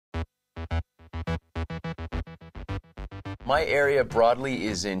My area broadly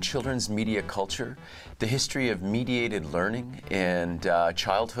is in children's media culture, the history of mediated learning and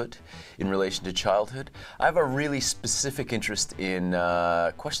childhood, in relation to childhood. I have a really specific interest in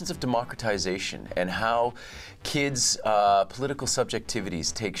questions of democratization and how kids' political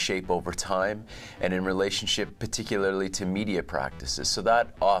subjectivities take shape over time and in relationship particularly to media practices. So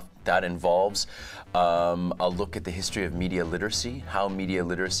that involves a look at the history of media literacy, how media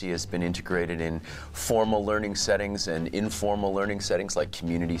literacy has been integrated in formal learning settings and informal learning settings like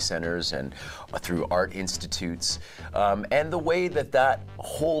community centers and through art institutes, and the way that that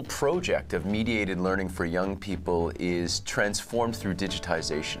whole project of mediated learning for young people is transformed through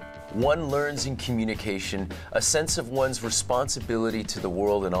digitization. One learns in communication a sense of one's responsibility to the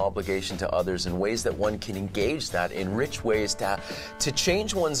world and obligation to others in ways that one can engage that in rich ways to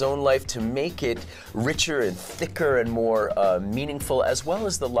change one's own life, to make it richer and thicker and more meaningful, as well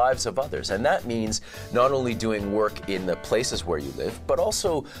as the lives of others. And that means not only doing work in the places where you live, but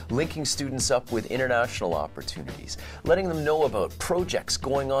also linking students up with international opportunities, letting them know about projects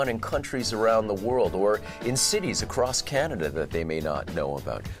going on in countries around the world or in cities across Canada that they may not know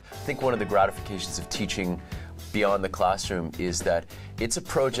about. I think one of the gratifications of teaching beyond the classroom is that it's a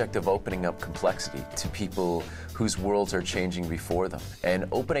project of opening up complexity to people whose worlds are changing before them. And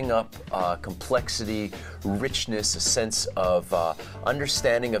opening up complexity, richness, a sense of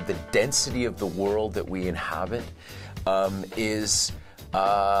understanding of the density of the world that we inhabit is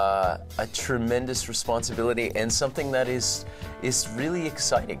a tremendous responsibility and something that is really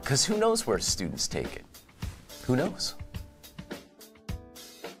exciting, because who knows where students take it? Who knows?